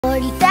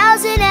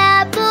40,000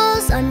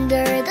 apples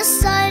under the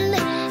sun.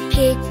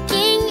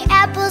 Picking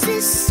apples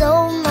is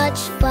so much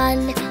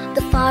fun.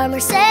 The farmer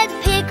said,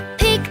 pick,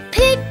 pick,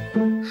 pick.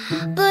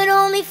 But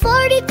only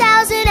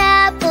 40,000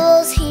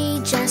 apples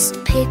he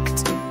just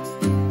picked.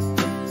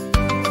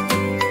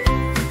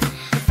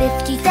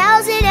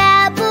 50,000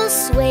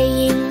 apples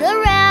swaying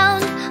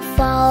around,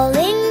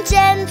 falling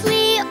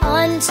gently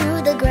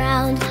onto the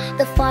ground.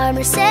 The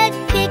farmer said,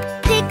 pick,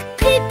 pick,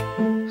 pick.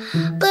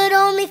 But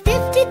only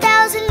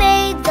 50,000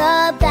 made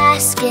the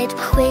basket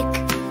quick.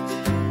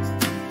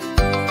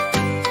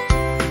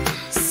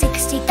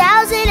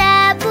 60,000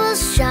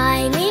 apples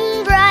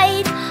shining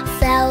bright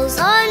falls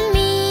on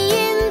me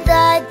in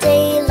the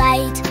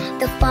daylight.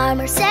 The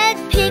farmer said,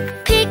 pick,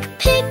 pick,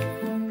 pick.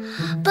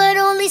 But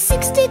only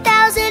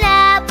 60,000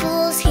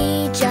 apples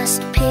he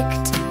just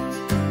picked.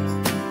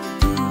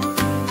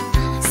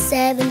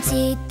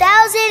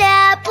 70,000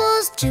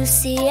 apples,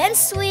 juicy and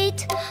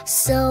sweet.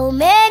 So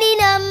many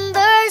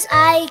numbers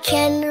I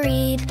can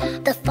read.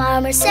 The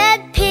farmer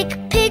said, pick,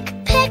 pick,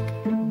 pick.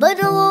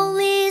 But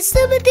only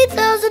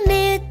 70,000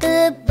 made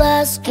the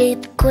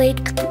basket quick.